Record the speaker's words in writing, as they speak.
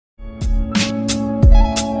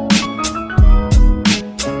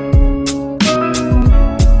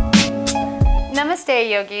Namaste,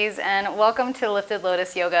 yogis, and welcome to Lifted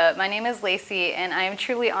Lotus Yoga. My name is Lacey, and I am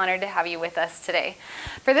truly honored to have you with us today.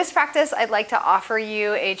 For this practice, I'd like to offer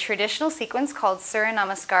you a traditional sequence called Surya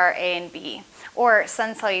Namaskar A and B, or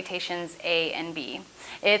Sun Salutations A and B.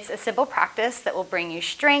 It's a simple practice that will bring you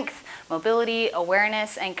strength, mobility,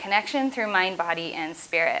 awareness, and connection through mind, body, and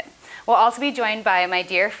spirit. We'll also be joined by my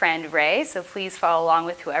dear friend Ray, so please follow along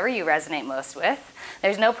with whoever you resonate most with.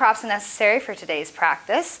 There's no props necessary for today's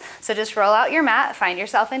practice, so just roll out your mat, find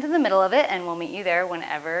yourself into the middle of it, and we'll meet you there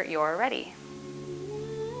whenever you're ready.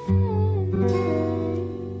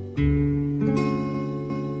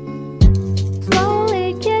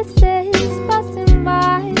 Slowly kisses passing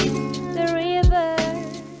by the river.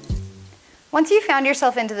 Once you've found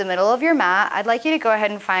yourself into the middle of your mat, I'd like you to go ahead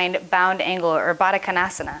and find bound angle or Baddha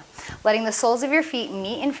Konasana, letting the soles of your feet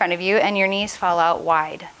meet in front of you and your knees fall out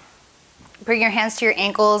wide. Bring your hands to your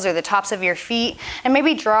ankles or the tops of your feet and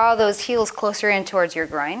maybe draw those heels closer in towards your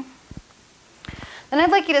groin. Then I'd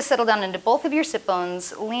like you to settle down into both of your sit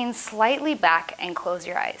bones, lean slightly back and close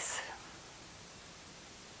your eyes.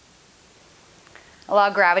 Allow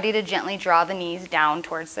gravity to gently draw the knees down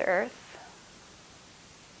towards the earth.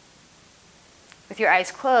 With your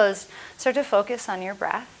eyes closed, start to focus on your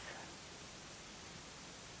breath.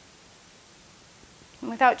 And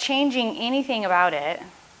without changing anything about it,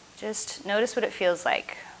 just notice what it feels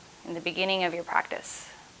like in the beginning of your practice.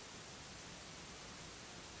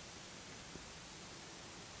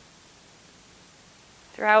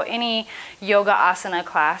 Throughout any yoga asana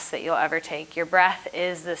class that you'll ever take, your breath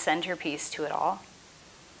is the centerpiece to it all.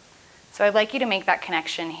 So I'd like you to make that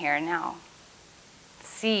connection here and now.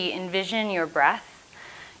 Envision your breath,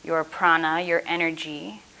 your prana, your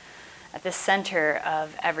energy at the center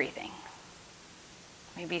of everything.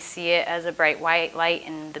 Maybe see it as a bright white light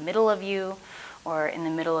in the middle of you, or in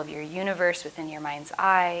the middle of your universe within your mind's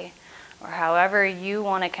eye, or however you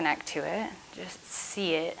want to connect to it. Just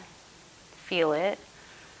see it, feel it,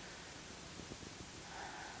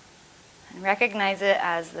 and recognize it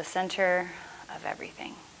as the center of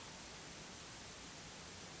everything.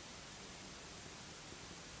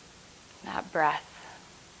 That breath.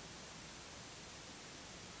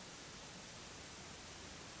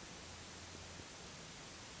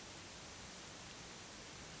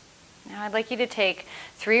 Now I'd like you to take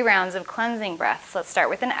 3 rounds of cleansing breaths. Let's start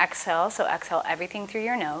with an exhale. So exhale everything through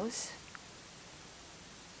your nose.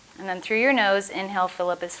 And then through your nose, inhale,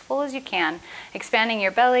 fill up as full as you can, expanding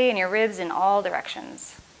your belly and your ribs in all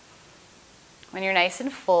directions. When you're nice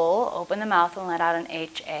and full, open the mouth and let out an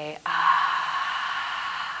H-A.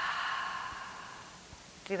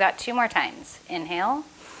 Do that 2 more times. Inhale,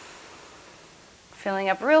 filling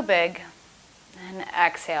up real big, and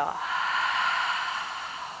exhale.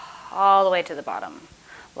 All the way to the bottom.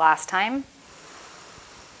 Last time.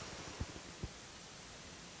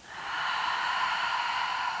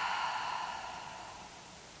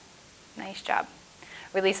 Nice job.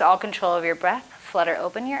 Release all control of your breath. Flutter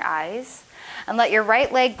open your eyes. And let your right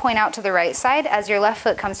leg point out to the right side as your left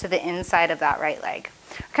foot comes to the inside of that right leg.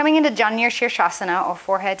 Coming into Janu Shirshasana, or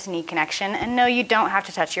forehead to knee connection. And no, you don't have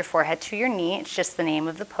to touch your forehead to your knee. It's just the name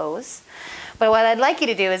of the pose. But what I'd like you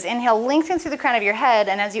to do is inhale, lengthen through the crown of your head,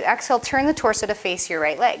 and as you exhale, turn the torso to face your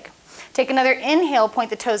right leg. Take another inhale, point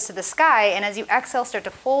the toes to the sky, and as you exhale, start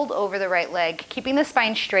to fold over the right leg, keeping the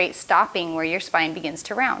spine straight, stopping where your spine begins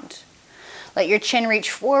to round. Let your chin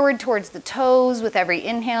reach forward towards the toes with every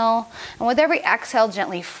inhale, and with every exhale,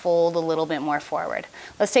 gently fold a little bit more forward.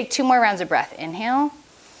 Let's take 2 more rounds of breath. Inhale,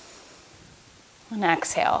 and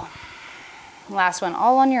exhale. Last one,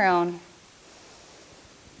 all on your own.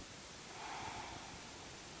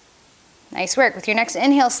 Nice work. With your next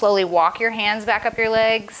inhale, slowly walk your hands back up your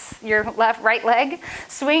legs, your right leg.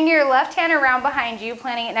 Swing your left hand around behind you,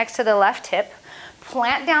 planting it next to the left hip.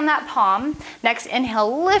 Plant down that palm. Next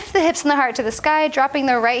inhale, lift the hips and the heart to the sky, dropping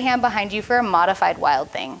the right hand behind you for a modified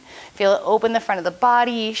wild thing. Feel it open the front of the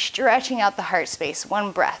body, stretching out the heart space.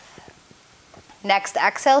 1 breath. Next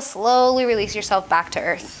exhale, slowly release yourself back to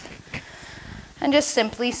earth. And just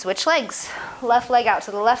simply switch legs. Left leg out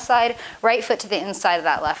to the left side, right foot to the inside of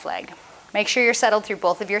that left leg. Make sure you're settled through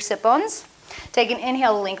both of your sit bones. Take an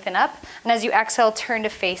inhale, lengthen up, and as you exhale, turn to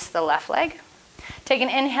face the left leg. Take an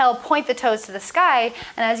inhale, point the toes to the sky,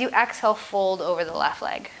 and as you exhale, fold over the left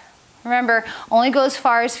leg. Remember, only go as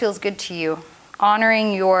far as feels good to you,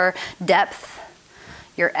 honoring your depth,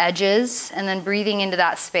 your edges, and then breathing into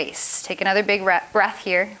that space. Take another big breath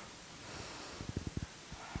here.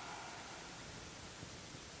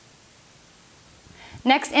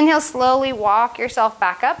 Next, inhale, slowly walk yourself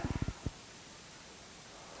back up.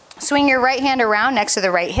 Swing your right hand around next to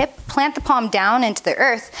the right hip. Plant the palm down into the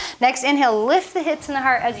earth. Next inhale, lift the hips and the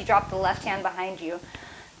heart as you drop the left hand behind you.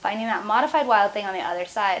 Finding that modified wild thing on the other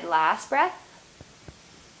side. Last breath.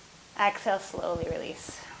 Exhale, slowly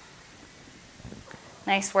release.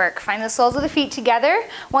 Nice work. Find the soles of the feet together,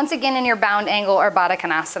 once again in your bound angle or Baddha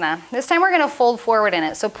Konasana. This time we're gonna fold forward in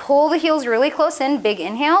it. So pull the heels really close in, big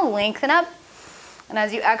inhale, lengthen up. And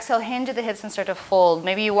as you exhale, hinge at the hips and start to fold.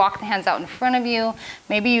 Maybe you walk the hands out in front of you.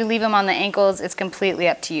 Maybe you leave them on the ankles. It's completely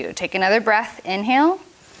up to you. Take another breath, inhale.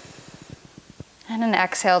 And an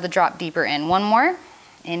exhale to drop deeper in. One more,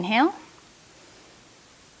 inhale.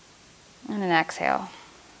 And an exhale.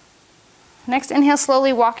 Next inhale,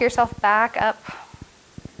 slowly walk yourself back up.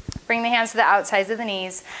 Bring the hands to the outsides of the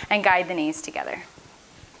knees and guide the knees together.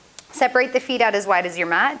 Separate the feet out as wide as your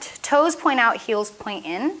mat. Toes point out, heels point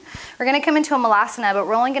in. We're gonna come into a malasana, but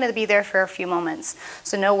we're only gonna be there for a few moments.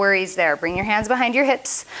 So no worries there. Bring your hands behind your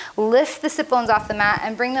hips, lift the sit bones off the mat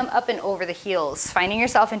and bring them up and over the heels, finding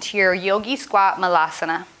yourself into your yogi squat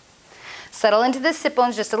malasana. Settle into the sit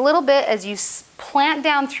bones just a little bit as you plant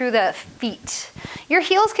down through the feet. Your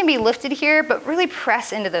heels can be lifted here, but really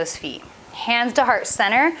press into those feet. Hands to heart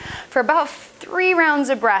center for about 3 rounds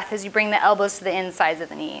of breath as you bring the elbows to the insides of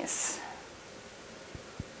the knees.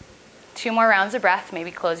 2 more rounds of breath, maybe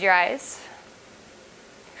close your eyes.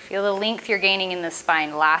 Feel the length you're gaining in the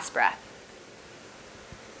spine, last breath.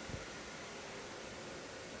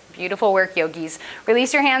 Beautiful work, yogis.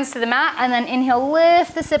 Release your hands to the mat and then inhale,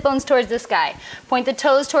 lift the sit bones towards the sky. Point the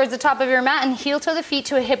toes towards the top of your mat and heel toe the feet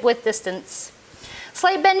to a hip width distance.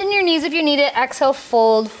 Slight bend in your knees if you need it. Exhale,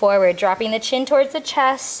 fold forward, dropping the chin towards the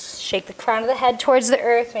chest. Shake the crown of the head towards the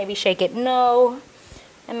earth. Maybe shake it no,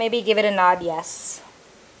 and maybe give it a nod yes.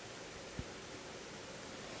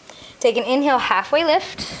 Take an inhale, halfway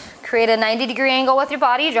lift. Create a 90-degree angle with your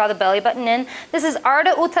body. Draw the belly button in. This is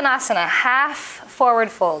Ardha Uttanasana, half forward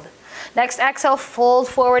fold. Next exhale, fold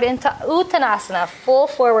forward into Uttanasana, full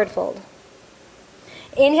forward fold.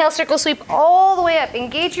 Inhale, circle sweep all the way up.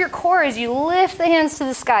 Engage your core as you lift the hands to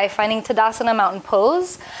the sky, finding Tadasana mountain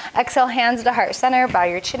pose. Exhale, hands to heart center. Bow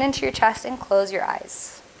your chin into your chest and close your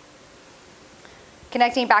eyes.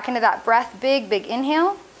 Connecting back into that breath, big, big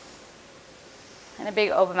inhale. And a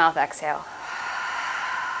big open mouth exhale.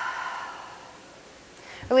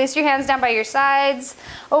 Release your hands down by your sides.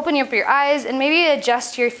 Open up your eyes and maybe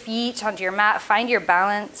adjust your feet onto your mat. Find your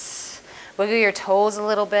balance. Wiggle your toes a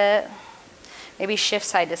little bit. Maybe shift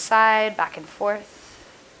side to side, back and forth.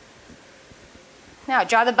 Now,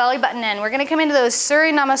 draw the belly button in. We're gonna come into those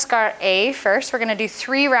Surya Namaskar A first. We're gonna do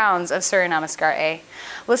 3 rounds of Surya Namaskar A.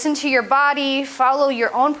 Listen to your body, follow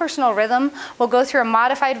your own personal rhythm. We'll go through a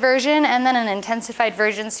modified version and then an intensified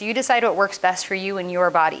version, so you decide what works best for you and your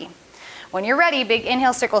body. When you're ready, big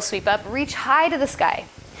inhale, circle sweep up, reach high to the sky.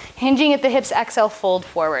 Hinging at the hips, exhale, fold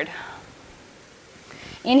forward.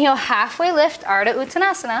 Inhale, halfway lift, Ardha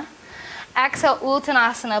Uttanasana. Exhale,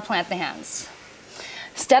 Uttanasana, plant the hands.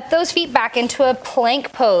 Step those feet back into a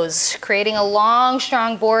plank pose, creating a long,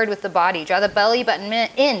 strong board with the body. Draw the belly button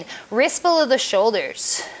in, wrists below the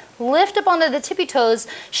shoulders. Lift up onto the tippy toes,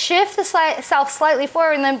 shift the self slightly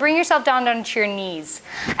forward, and then bring yourself down onto your knees.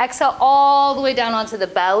 Exhale all the way down onto the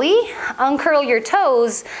belly, uncurl your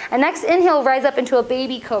toes, and next inhale, rise up into a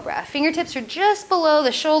baby cobra. Fingertips are just below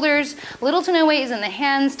the shoulders, little to no weight is in the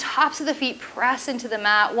hands, tops of the feet press into the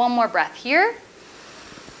mat. One more breath here.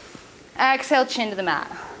 Exhale, chin to the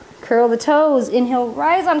mat. Curl the toes, inhale,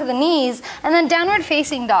 rise onto the knees, and then downward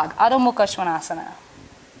facing dog, Adho Mukha Svanasana.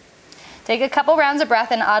 Take a couple rounds of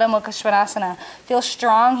breath in Adho Mukha Svanasana. Feel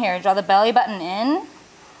strong here. Draw the belly button in.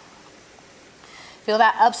 Feel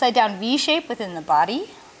that upside down V shape within the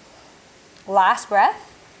body. Last breath.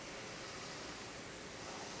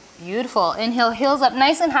 Beautiful. Inhale, heels up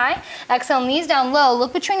nice and high. Exhale, knees down low.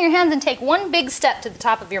 Look between your hands and take one big step to the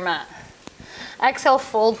top of your mat. Exhale,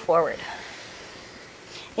 fold forward.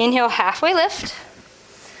 Inhale, halfway lift.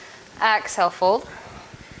 Exhale, fold.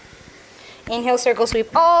 Inhale, circle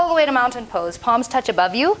sweep all the way to mountain pose. Palms touch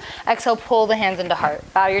above you. Exhale, pull the hands into heart.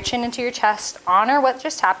 Bow your chin into your chest. Honor what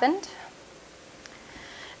just happened.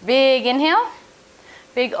 Big inhale.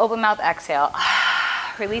 Big open mouth exhale.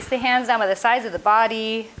 Release the hands down by the sides of the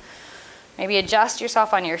body. Maybe adjust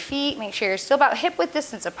yourself on your feet. Make sure you're still about hip width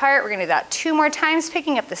distance apart. We're going to do that 2 more times,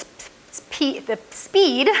 picking up the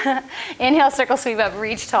speed. Inhale, circle sweep up,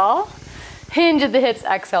 reach tall. Hinge at the hips,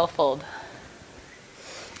 exhale, fold.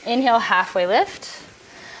 Inhale, halfway lift.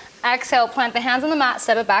 Exhale, plant the hands on the mat,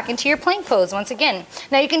 step it back into your plank pose once again.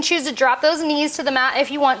 Now you can choose to drop those knees to the mat if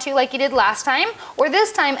you want to, like you did last time, or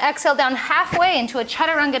this time exhale down halfway into a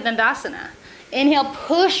Chaturanga Dandasana. Inhale,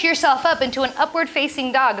 push yourself up into an upward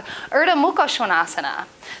facing dog, Urdhva Mukha Svanasana.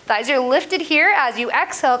 Thighs are lifted here. As you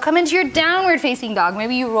exhale, come into your downward facing dog.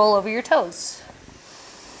 Maybe you roll over your toes.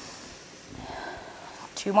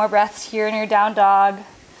 2 more breaths here in your down dog.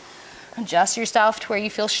 Adjust yourself to where you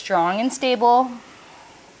feel strong and stable.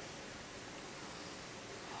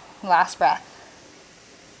 Last breath.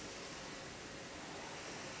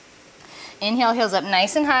 Inhale, heels up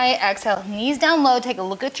nice and high. Exhale, knees down low. Take a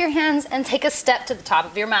look at your hands and take a step to the top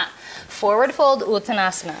of your mat. Forward fold,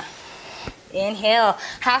 Uttanasana. Inhale,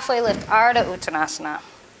 halfway lift, Ardha Uttanasana.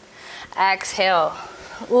 Exhale,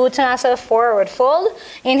 Uttanasana, forward fold.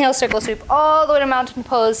 Inhale, circle sweep all the way to mountain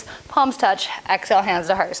pose. Palms touch. Exhale, hands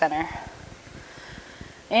to heart center.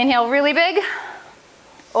 Inhale, really big.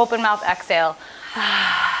 Open mouth, exhale.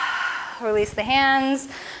 Release the hands.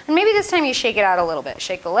 And maybe this time you shake it out a little bit.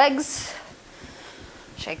 Shake the legs.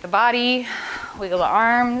 Shake the body. Wiggle the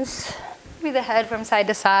arms. Maybe the head from side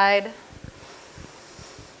to side.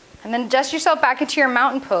 And then adjust yourself back into your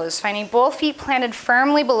mountain pose, finding both feet planted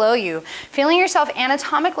firmly below you, feeling yourself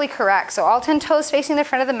anatomically correct. So all 10 toes facing the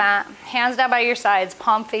front of the mat, hands down by your sides,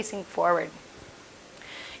 palm facing forward.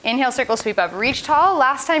 Inhale, circle sweep up, reach tall.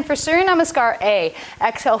 Last time for Surya Namaskar A.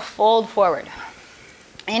 Exhale, fold forward.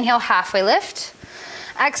 Inhale, halfway lift.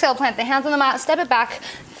 Exhale, plant the hands on the mat, step it back,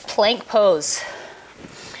 plank pose.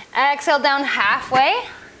 Exhale, down halfway.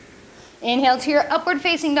 Inhale to your upward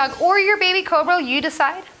facing dog or your baby cobra, you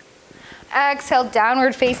decide. Exhale,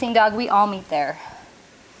 downward facing dog, we all meet there.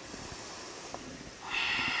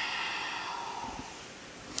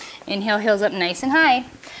 Inhale, heels up nice and high.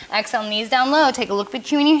 Exhale, knees down low, take a look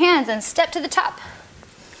between your hands and step to the top.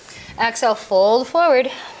 Exhale, fold forward.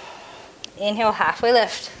 Inhale, halfway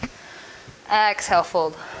lift. Exhale,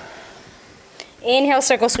 fold. Inhale,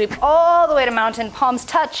 circle sweep all the way to mountain, palms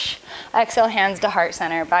touch. Exhale, hands to heart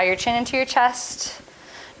center. Bow your chin into your chest.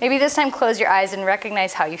 Maybe this time close your eyes and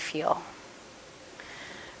recognize how you feel.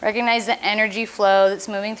 Recognize the energy flow that's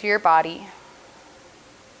moving through your body.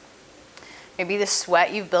 Maybe the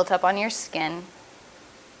sweat you've built up on your skin.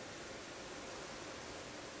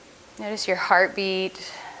 Notice your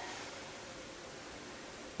heartbeat,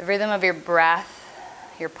 the rhythm of your breath,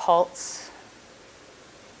 your pulse.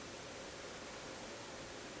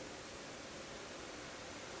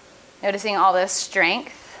 Noticing all this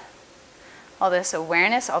strength, all this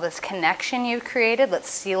awareness, all this connection you've created. Let's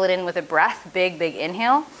seal it in with a breath. Big, big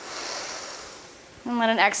inhale. And let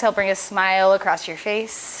an exhale bring a smile across your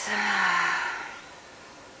face.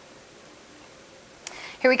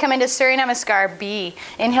 Here we come into Surya Namaskar B.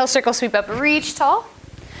 Inhale, circle sweep up, reach tall.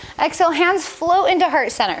 Exhale, hands float into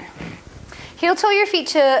heart center. Heel toe your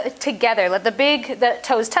feet together. Let the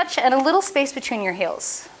toes touch and a little space between your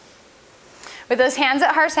heels. With those hands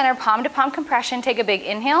at heart center, palm to palm compression, take a big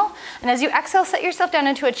inhale. And as you exhale, set yourself down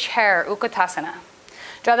into a chair, Utkatasana.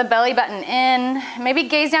 Draw the belly button in. Maybe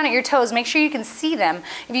gaze down at your toes. Make sure you can see them.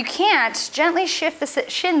 If you can't, gently shift the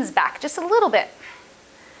shins back just a little bit.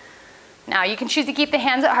 Now you can choose to keep the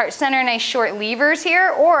hands at heart center, nice short levers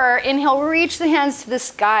here, or inhale, reach the hands to the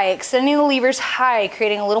sky, extending the levers high,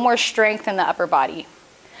 creating a little more strength in the upper body.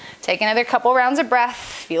 Take another couple rounds of breath.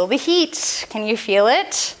 Feel the heat. Can you feel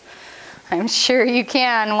it? I'm sure you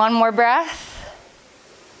can. One more breath.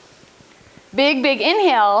 Big, big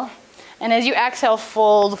inhale. And as you exhale,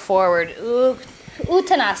 fold forward.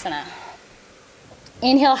 Uttanasana.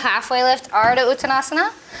 Inhale, halfway lift, Ardha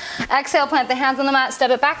Uttanasana. Exhale, plant the hands on the mat, step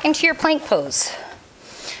it back into your plank pose.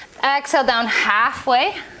 Exhale, down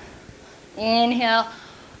halfway. Inhale,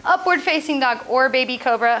 upward facing dog or baby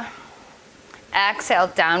cobra. Exhale,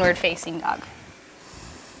 downward facing dog.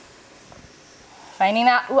 Finding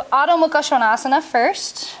that Adho Mukha Svanasana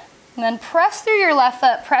first, and then press through your left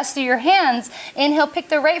foot, press through your hands. Inhale, pick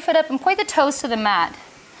the right foot up and point the toes to the mat.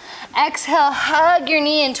 Exhale, hug your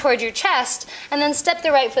knee in toward your chest, and then step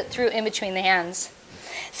the right foot through in between the hands.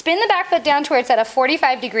 Spin the back foot down to where it's at a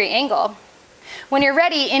 45-degree angle. When you're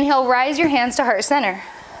ready, inhale, rise your hands to heart center.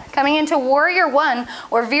 Coming into Warrior One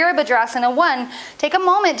or Virabhadrasana 1, take a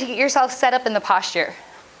moment to get yourself set up in the posture.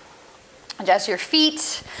 Adjust your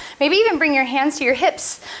feet. Maybe even bring your hands to your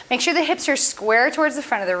hips. Make sure the hips are square towards the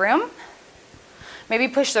front of the room. Maybe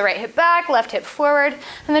push the right hip back, left hip forward,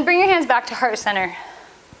 and then bring your hands back to heart center.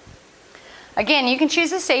 Again, you can choose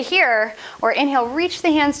to stay here or inhale, reach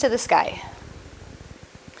the hands to the sky.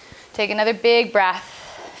 Take another big breath.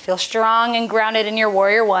 Feel strong and grounded in your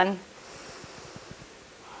Warrior One.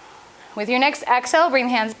 With your next exhale, bring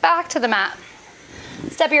the hands back to the mat.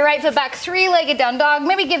 Step your right foot back, three-legged down dog.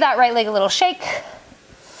 Maybe give that right leg a little shake.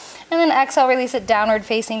 And then exhale, release it, downward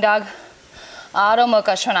facing dog. Adho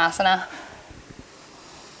Mukha Svanasana.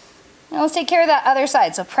 Now let's take care of that other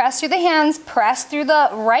side. So press through the hands, press through the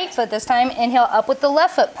right foot this time. Inhale up with the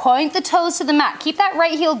left foot. Point the toes to the mat. Keep that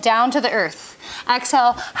right heel down to the earth.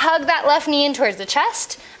 Exhale, hug that left knee in towards the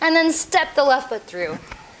chest, and then step the left foot through.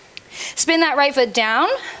 Spin that right foot down.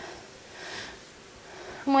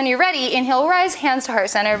 When you're ready, inhale, rise, hands to heart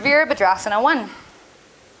center, Virabhadrasana 1.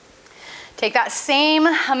 Take that same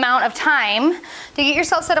amount of time to get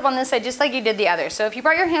yourself set up on this side just like you did the other. So if you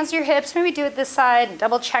brought your hands to your hips, maybe do it this side,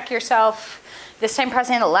 double check yourself. This time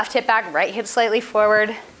pressing the left hip back, right hip slightly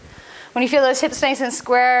forward. When you feel those hips nice and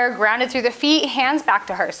square, grounded through the feet, hands back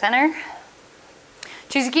to heart center.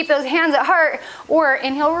 Choose to keep those hands at heart, or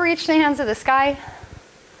inhale, reach the hands to the sky.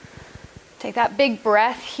 Take that big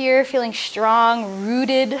breath here, feeling strong,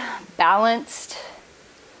 rooted, balanced.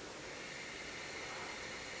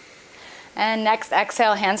 And next,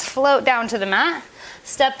 exhale, hands float down to the mat.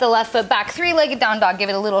 Step the left foot back, three-legged down dog. Give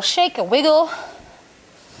it a little shake, a wiggle.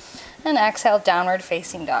 And exhale, downward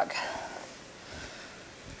facing dog.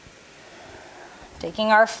 Taking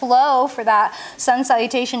our flow for that sun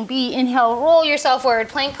salutation B. Inhale, roll yourself forward,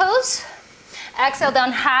 plank pose. Exhale,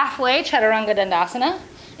 down halfway, Chaturanga Dandasana.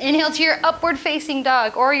 Inhale to your upward facing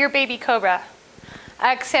dog or your baby cobra.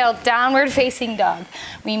 Exhale, downward facing dog.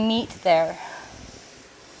 We meet there.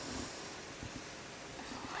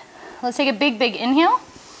 Let's take a big, big inhale.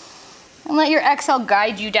 And let your exhale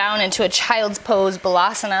guide you down into a child's pose,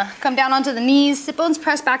 Balasana. Come down onto the knees, sit bones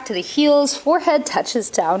press back to the heels, forehead touches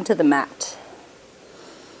down to the mat.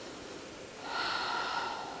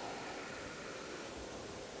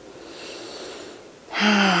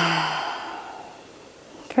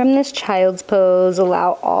 From this child's pose,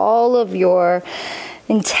 allow all of your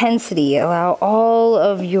intensity, allow all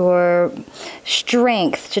of your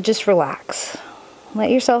strength to just relax. Let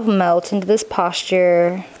yourself melt into this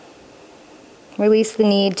posture. Release the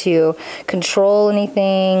need to control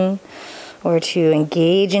anything or to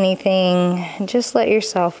engage anything, and just let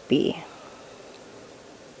yourself be.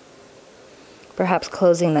 Perhaps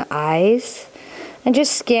closing the eyes and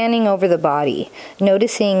just scanning over the body,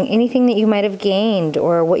 noticing anything that you might have gained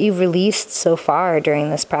or what you've released so far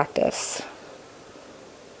during this practice.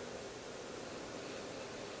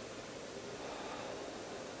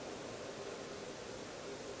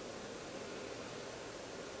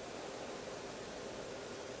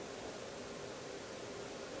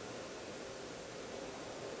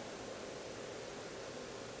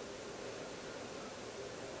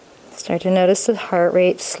 Start to notice the heart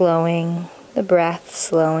rate slowing, the breath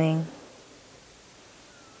slowing.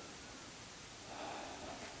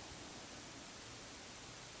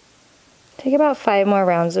 Take about 5 more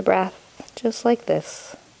rounds of breath, just like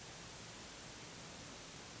this.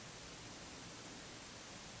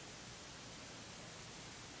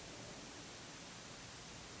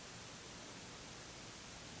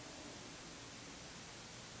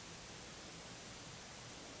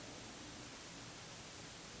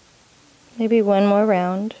 Maybe 1 more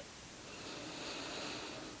round.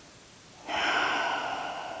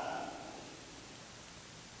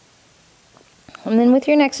 And then with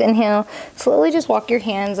your next inhale, slowly just walk your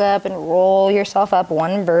hands up and roll yourself up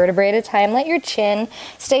 1 vertebrae at a time. Let your chin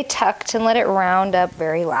stay tucked and let it round up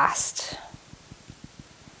very last.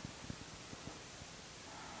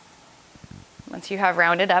 Once you have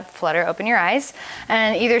rounded up, flutter open your eyes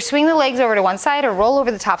and either swing the legs over to one side or roll over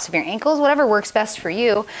the tops of your ankles, whatever works best for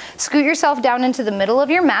you. Scoot yourself down into the middle of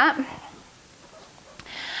your mat.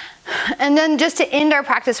 And then just to end our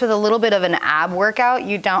practice with a little bit of an ab workout,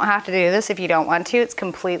 you don't have to do this if you don't want to, it's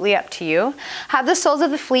completely up to you. Have the soles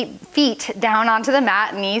of the feet down onto the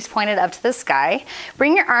mat, knees pointed up to the sky.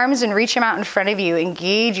 Bring your arms and reach them out in front of you.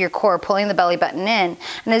 Engage your core, pulling the belly button in.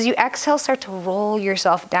 And as you exhale, start to roll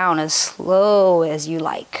yourself down as slow as you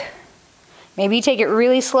like. Maybe you take it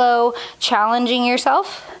really slow, challenging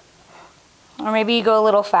yourself. Or maybe you go a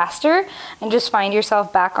little faster and just find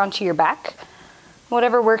yourself back onto your back.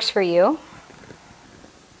 Whatever works for you.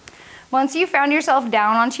 Once you've found yourself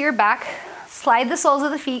down onto your back, slide the soles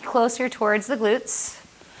of the feet closer towards the glutes.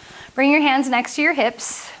 Bring your hands next to your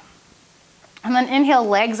hips. And then inhale,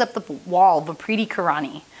 legs up the wall, Vipriti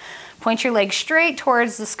Karani. Point your legs straight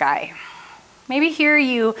towards the sky. Maybe here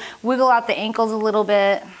you wiggle out the ankles a little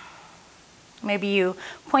bit. Maybe you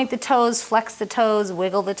point the toes, flex the toes,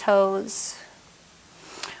 wiggle the toes.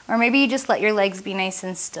 Or maybe you just let your legs be nice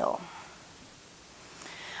and still.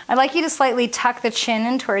 I'd like you to slightly tuck the chin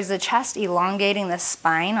in towards the chest, elongating the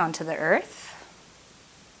spine onto the earth.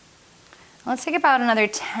 Let's take about another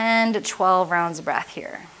 10 to 12 rounds of breath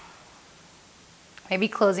here. Maybe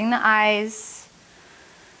closing the eyes,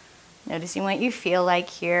 noticing what you feel like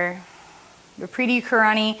here. Vipriti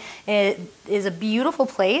Karani is a beautiful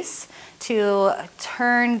place to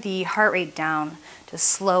turn the heart rate down, to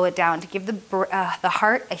slow it down, to give the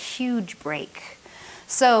heart a huge break.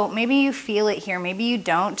 So maybe you feel it here, maybe you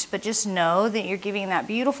don't, but just know that you're giving that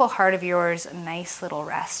beautiful heart of yours a nice little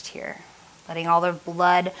rest here. Letting all the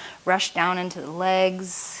blood rush down into the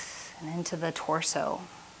legs and into the torso.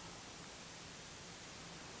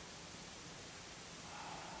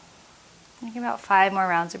 Take about 5 more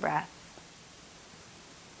rounds of breath.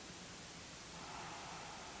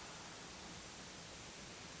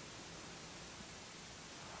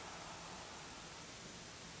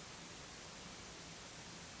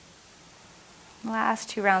 Last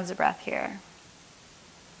 2 rounds of breath here.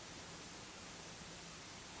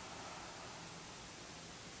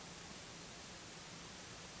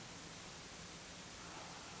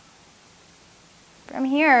 From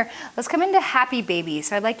here, let's come into happy baby.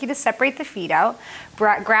 So I'd like you to separate the feet out.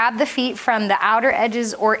 Grab the feet from the outer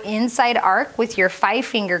edges or inside arc with your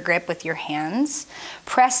 5-finger grip with your hands.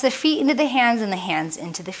 Press the feet into the hands and the hands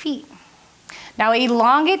into the feet. Now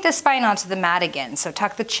elongate the spine onto the mat again. So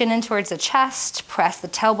tuck the chin in towards the chest, press the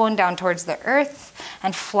tailbone down towards the earth,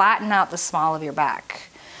 and flatten out the small of your back.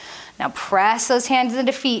 Now press those hands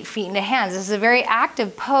into feet, feet into hands. This is a very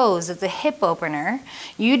active pose. It's a hip opener.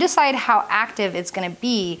 You decide how active it's going to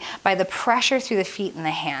be by the pressure through the feet and the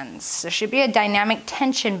hands. There should be a dynamic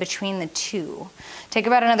tension between the two. Take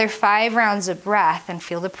about another 5 rounds of breath and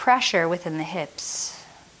feel the pressure within the hips.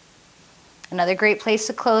 Another great place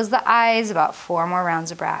to close the eyes, about 4 more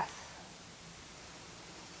rounds of breath.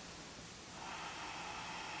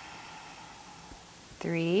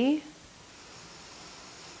 Three.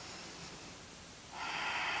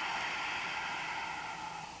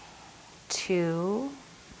 2.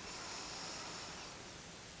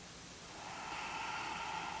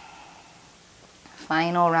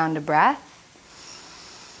 Final round of breath.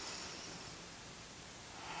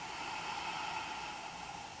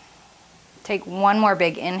 Take 1 more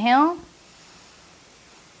big inhale.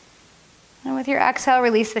 And with your exhale,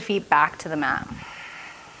 release the feet back to the mat.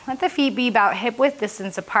 Let the feet be about hip-width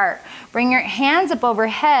distance apart. Bring your hands up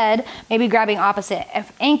overhead, maybe grabbing opposite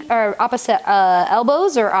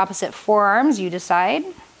elbows or opposite forearms, you decide.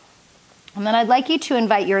 And then I'd like you to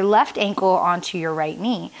invite your left ankle onto your right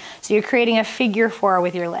knee. So you're creating a figure 4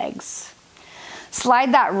 with your legs.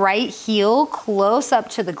 Slide that right heel close up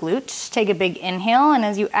to the glute. Take a big inhale, and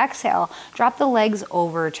as you exhale, drop the legs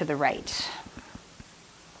over to the right.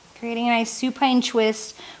 Creating a nice supine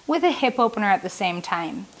twist with a hip opener at the same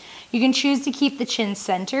time. You can choose to keep the chin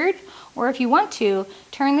centered, or if you want to,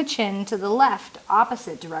 turn the chin to the left,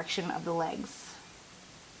 opposite direction of the legs.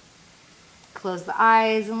 Close the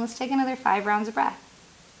eyes, and let's take another 5 rounds of breath.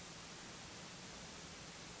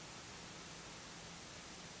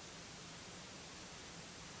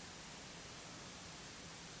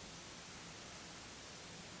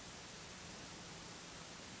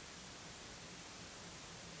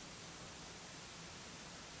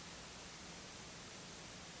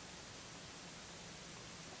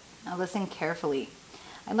 Now listen carefully.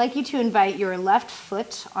 I'd like you to invite your left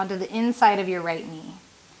foot onto the inside of your right knee.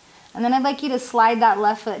 And then I'd like you to slide that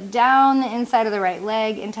left foot down the inside of the right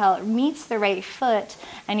leg until it meets the right foot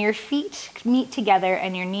and your feet meet together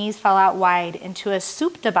and your knees fall out wide into a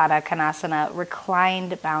Supta Baddha Konasana,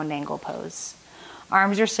 reclined bound angle pose.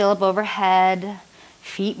 Arms are still up overhead,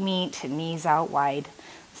 feet meet, knees out wide.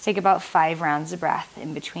 Let's take about 5 rounds of breath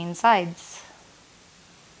in between sides.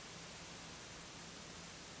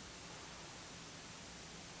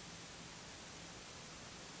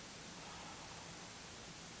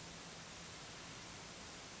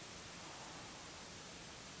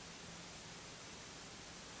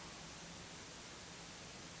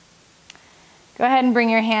 Go ahead and bring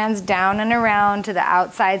your hands down and around to the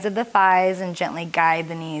outsides of the thighs and gently guide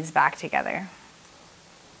the knees back together.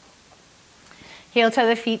 Heel toe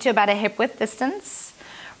the feet to about a hip width distance.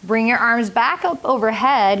 Bring your arms back up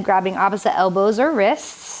overhead, grabbing opposite elbows or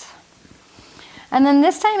wrists. And then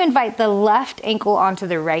this time invite the left ankle onto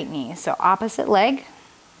the right knee, so opposite leg.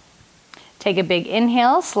 Take a big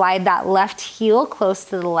inhale, slide that left heel close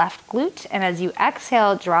to the left glute, and as you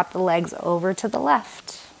exhale, drop the legs over to the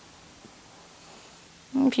left.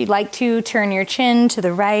 If you'd like to, turn your chin to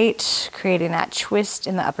the right, creating that twist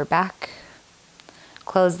in the upper back.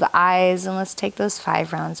 Close the eyes and let's take those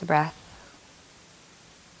 5 rounds of breath.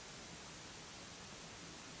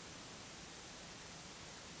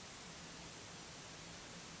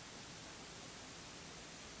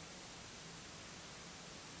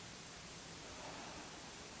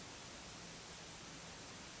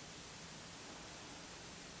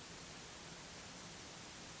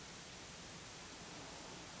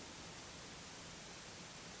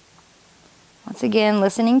 Once again,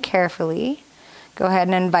 listening carefully. Go ahead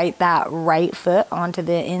and invite that right foot onto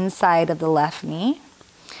the inside of the left knee.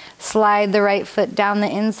 Slide the right foot down the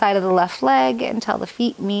inside of the left leg until the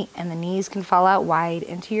feet meet and the knees can fall out wide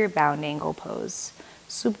into your bound angle pose.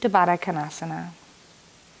 Supta Baddha Konasana.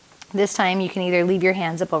 This time you can either leave your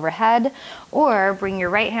hands up overhead or bring your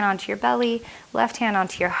right hand onto your belly, left hand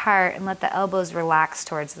onto your heart, and let the elbows relax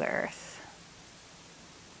towards the earth.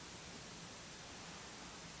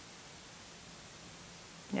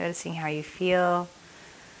 Noticing how you feel,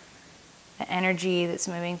 the energy that's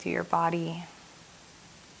moving through your body,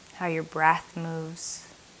 how your breath moves.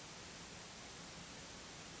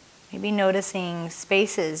 Maybe noticing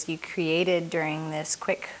spaces you created during this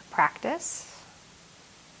quick practice.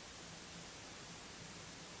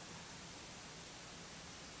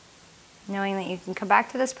 Knowing that you can come back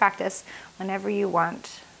to this practice whenever you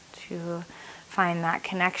want to find that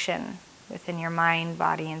connection within your mind,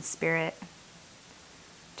 body, and spirit.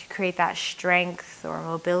 To create that strength or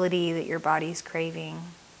mobility that your body's craving.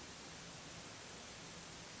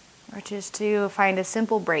 Or just to find a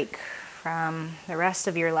simple break from the rest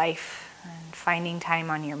of your life and finding time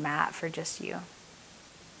on your mat for just you.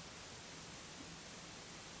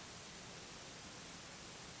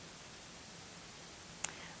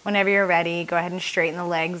 Whenever you're ready, go ahead and straighten the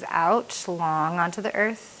legs out long onto the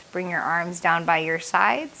earth. Bring your arms down by your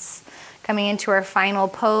sides. Coming into our final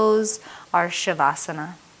pose, our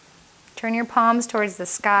Shavasana. Turn your palms towards the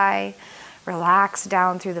sky. Relax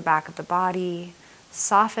down through the back of the body.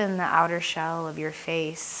 Soften the outer shell of your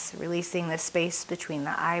face, releasing the space between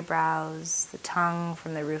the eyebrows, the tongue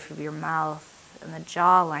from the roof of your mouth, and the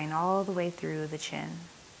jawline all the way through the chin.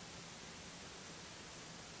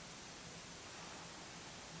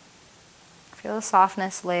 Feel the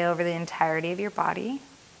softness lay over the entirety of your body.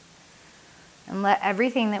 And let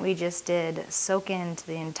everything that we just did soak into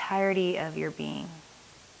the entirety of your being.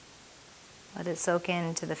 Let it soak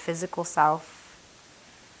into the physical self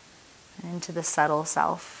and into the subtle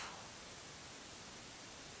self.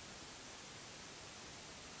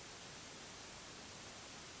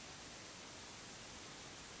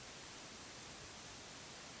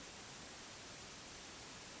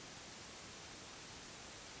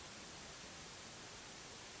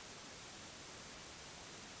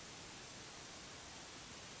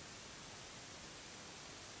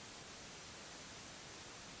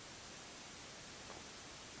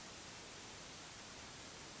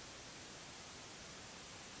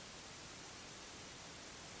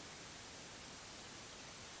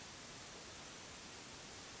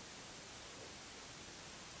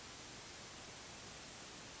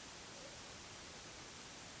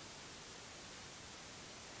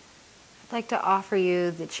 I'd like to offer you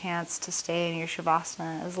the chance to stay in your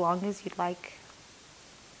Shavasana as long as you'd like.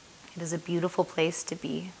 It is a beautiful place to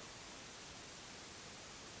be.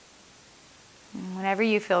 And whenever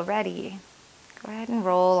you feel ready, go ahead and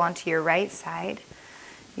roll onto your right side,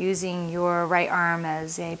 using your right arm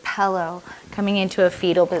as a pillow, coming into a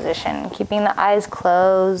fetal position, keeping the eyes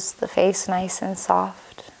closed, the face nice and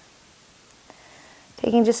soft.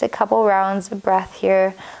 Taking just a couple rounds of breath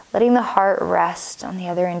here, letting the heart rest on the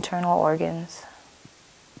other internal organs.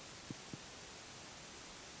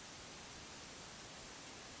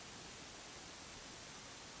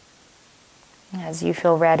 As you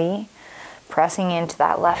feel ready, pressing into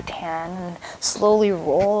that left hand and slowly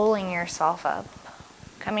rolling yourself up,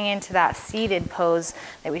 coming into that seated pose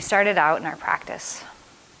that we started out in our practice.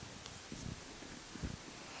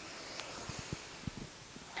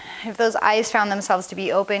 If those eyes found themselves to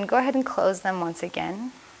be open, go ahead and close them once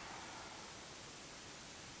again.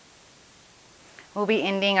 We'll be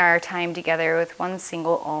ending our time together with one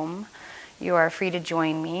single Om. You are free to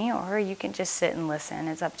join me, or you can just sit and listen.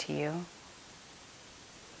 It's up to you.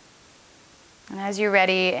 And as you're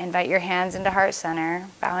ready, invite your hands into heart center,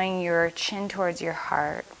 bowing your chin towards your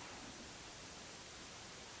heart.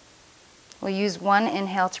 We'll use one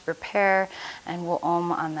inhale to prepare, and we'll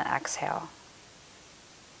Om on the exhale.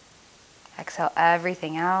 Exhale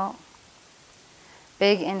everything out.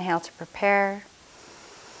 Big inhale to prepare.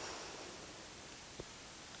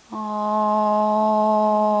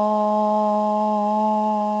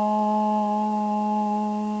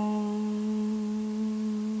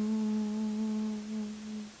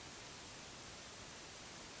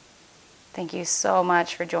 Thank you so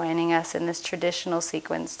much for joining us in this traditional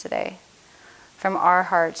sequence today. From our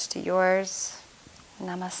hearts to yours,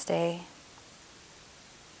 namaste.